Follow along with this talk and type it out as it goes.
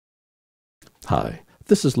Hi,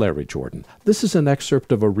 this is Larry Jordan. This is an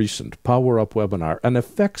excerpt of a recent Power Up webinar, an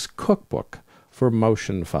effects cookbook for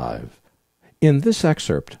Motion 5. In this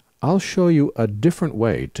excerpt, I'll show you a different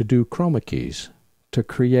way to do chroma keys to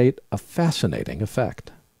create a fascinating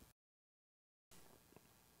effect.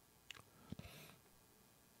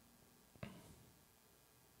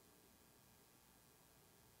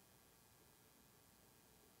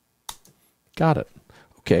 Got it.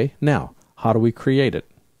 Okay, now, how do we create it?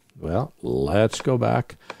 Well, let's go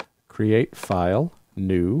back, create file,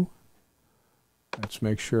 new. Let's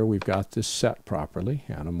make sure we've got this set properly,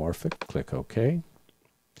 anamorphic, click OK.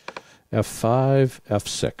 F5,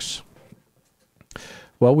 F6.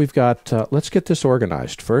 Well, we've got, let's get this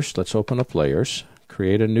organized. First, let's open up layers,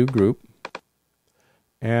 create a new group,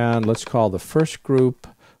 and let's call the first group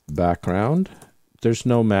background. There's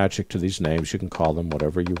no magic to these names. You can call them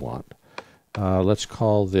whatever you want. Let's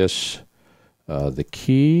call this the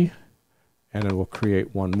key, and then we'll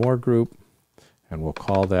create one more group, and we'll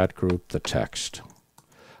call that group the text.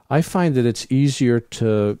 I find that it's easier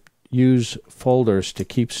to use folders to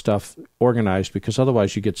keep stuff organized because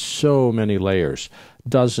otherwise you get so many layers,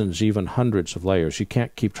 dozens, even hundreds of layers. You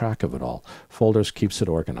can't keep track of it all. Folders keeps it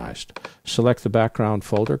organized. Select the background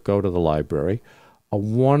folder, go to the library. A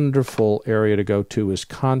wonderful area to go to is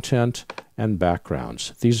content and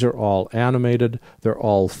backgrounds. These are all animated, they're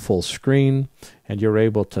all full screen, and you're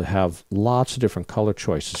able to have lots of different color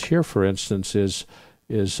choices. Here, for instance, is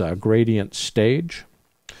a gradient stage.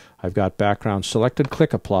 I've got background selected,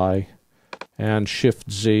 click apply, and Shift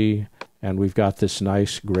Z, and we've got this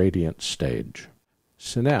nice gradient stage.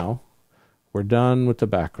 So now we're done with the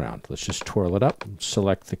background. Let's just twirl it up,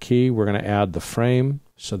 select the key. We're going to add the frame.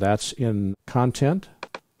 So that's in content,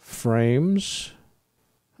 frames.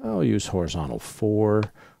 I'll use horizontal 4,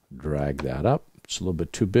 drag that up. It's a little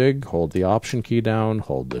bit too big. Hold the Option key down,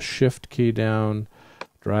 hold the Shift key down,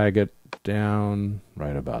 drag it down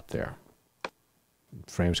right about there.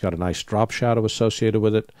 Frame's got a nice drop shadow associated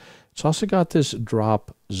with it. It's also got this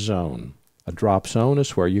drop zone. A drop zone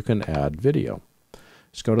is where you can add video.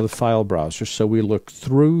 Let's go to the file browser so we look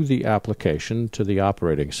through the application to the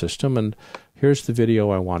operating system, and here's the video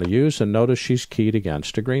I want to use, and notice she's keyed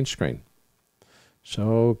against a green screen.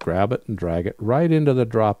 So grab it and drag it right into the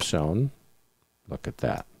drop zone. Look at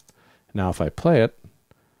that. Now if I play it,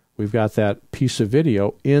 we've got that piece of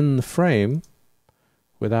video in the frame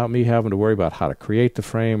without me having to worry about how to create the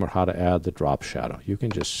frame or how to add the drop shadow. You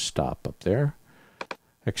can just stop up there,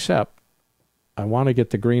 except I want to get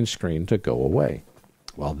the green screen to go away.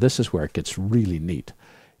 Well, this is where it gets really neat.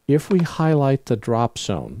 If we highlight the drop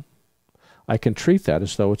zone, I can treat that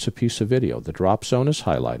as though it's a piece of video. The drop zone is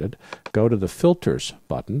highlighted. Go to the Filters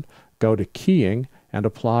button, go to Keying, and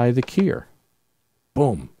apply the keyer.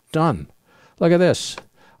 Boom, done. Look at this.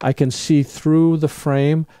 I can see through the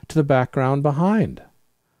frame to the background behind.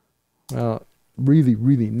 Well, really,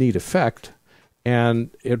 really neat effect. And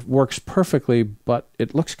it works perfectly, but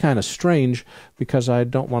it looks kind of strange because I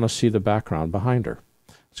don't want to see the background behind her.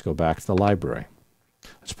 Let's go back to the library.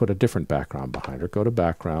 Let's put a different background behind her. Go to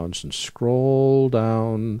Backgrounds and scroll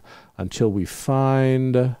down until we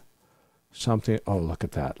find something. Oh, look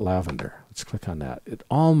at that, lavender. Let's click on that. It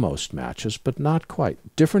almost matches, but not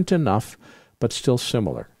quite. Different enough, but still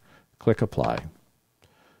similar. Click Apply.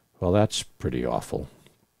 Well, that's pretty awful.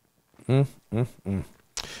 All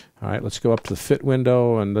right, let's go up to the Fit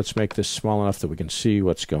window, and let's make this small enough that we can see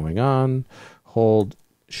what's going on. Hold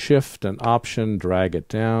Shift and Option, drag it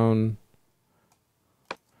down,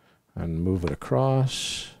 and move it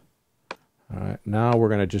across. All right, now we're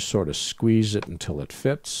going to just sort of squeeze it until it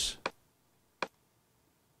fits.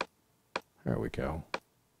 There we go.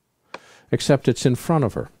 Except it's in front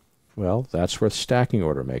of her. Well, that's where stacking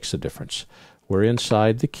order makes a difference. We're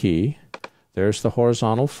inside the key. There's the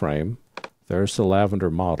horizontal frame. There's the lavender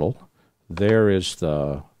model. There is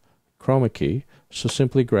the chroma key. So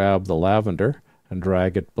simply grab the lavender and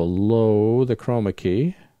drag it below the chroma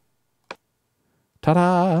key.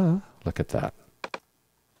 Ta-da! Look at that.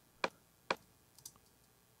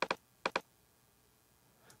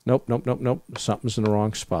 Nope, nope, nope, nope. Something's in the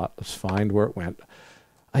wrong spot. Let's find where it went.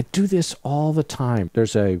 I do this all the time.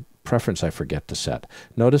 There's a preference I forget to set.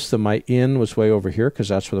 Notice that my in was way over here because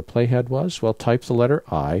that's where the playhead was. Well, type the letter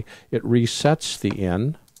I. It resets the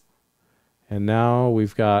in. And now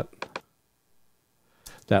we've got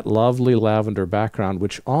that lovely lavender background,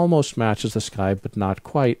 which almost matches the sky, but not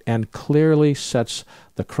quite, and clearly sets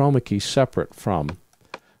the chroma key separate from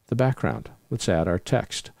the background. Let's add our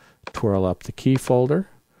text. Twirl up the key folder,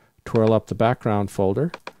 twirl up the background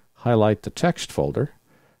folder, highlight the text folder,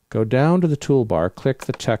 go down to the toolbar, click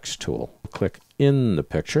the text tool, click in the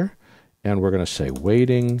picture. and we're going to say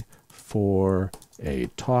waiting for a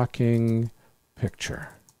talking picture.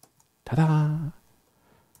 Ta-da!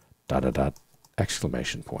 Dot, dot, dot,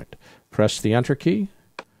 exclamation point. Press the Enter key,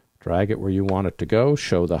 drag it where you want it to go,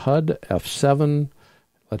 show the HUD, F7.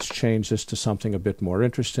 Let's change this to something a bit more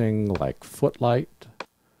interesting, like footlight.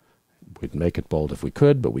 We'd make it bold if we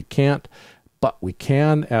could, but we can't. But we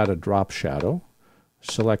can add a drop shadow.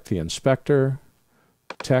 Select the inspector,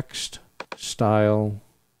 text, style,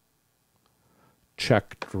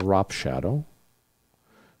 check drop shadow.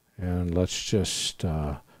 And let's just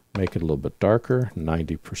make it a little bit darker,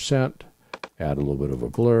 90%. Add a little bit of a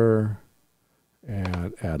blur,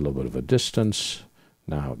 and add a little bit of a distance.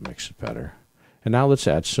 Now it makes it better. And now let's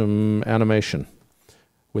add some animation.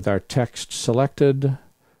 With our text selected,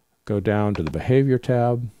 go down to the Behavior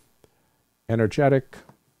tab, Energetic,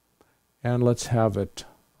 and let's have it,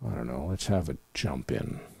 I don't know, let's have it jump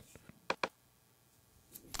in.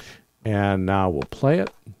 And now we'll play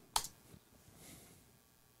it.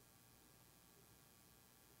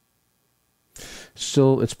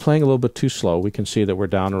 Still, it's playing a little bit too slow. We can see that we're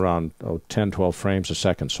down around 10, 12 frames a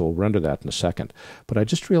second, so we'll render that in a second. But I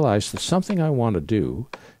just realized that something I want to do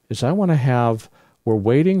is I want to have, we're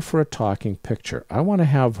waiting for a talking picture. I want to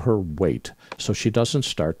have her wait so she doesn't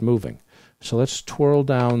start moving. So let's twirl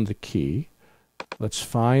down the key. Let's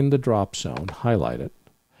find the drop zone, highlight it.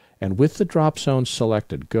 And with the drop zone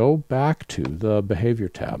selected, go back to the Behavior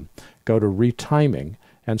tab, go to Retiming,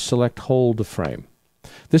 and select Hold the Frame.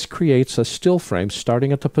 This creates a still frame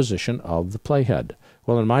starting at the position of the playhead.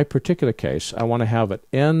 Well, in my particular case, I want to have it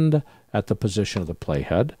end at the position of the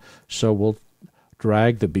playhead. So we'll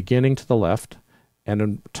drag the beginning to the left and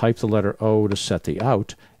then type the letter O to set the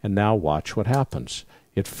out. And now watch what happens.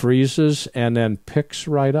 It freezes and then picks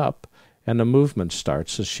right up, and the movement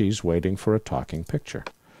starts as she's waiting for a talking picture.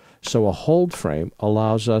 So a hold frame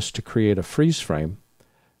allows us to create a freeze frame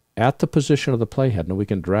at the position of the playhead, and we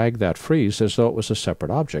can drag that freeze as though it was a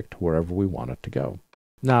separate object wherever we want it to go.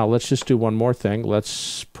 Now let's just do one more thing.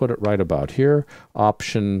 Let's put it right about here.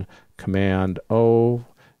 Option Command O,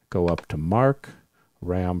 go up to Mark,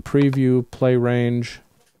 RAM Preview, Play Range.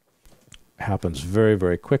 Happens very,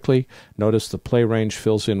 very quickly. Notice the play range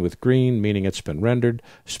fills in with green, meaning it's been rendered.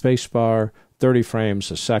 Spacebar, 30 frames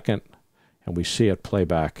a second, and we see it play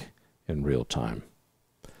back in real time.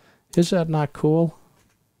 Is that not cool?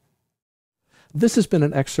 This has been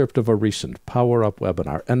an excerpt of a recent Power Up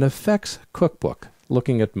webinar, an effects cookbook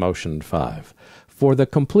looking at Motion 5. For the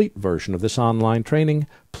complete version of this online training,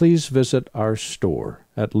 please visit our store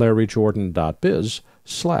at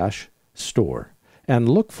larryjordan.biz/store and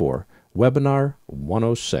look for Webinar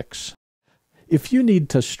 106. If you need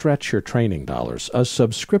to stretch your training dollars, a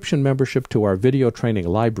subscription membership to our video training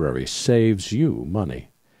library saves you money.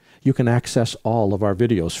 You can access all of our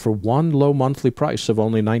videos for one low monthly price of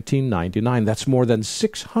only $19.99. That's more than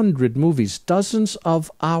 600 movies, dozens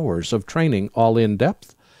of hours of training, all in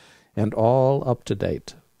depth and all up to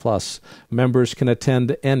date. Plus, members can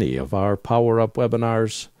attend any of our Power Up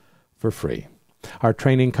webinars for free. Our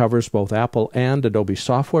training covers both Apple and Adobe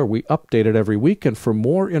software. We update it every week, and for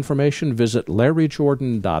more information, visit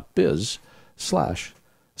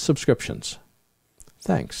larryjordan.biz/subscriptions.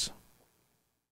 Thanks.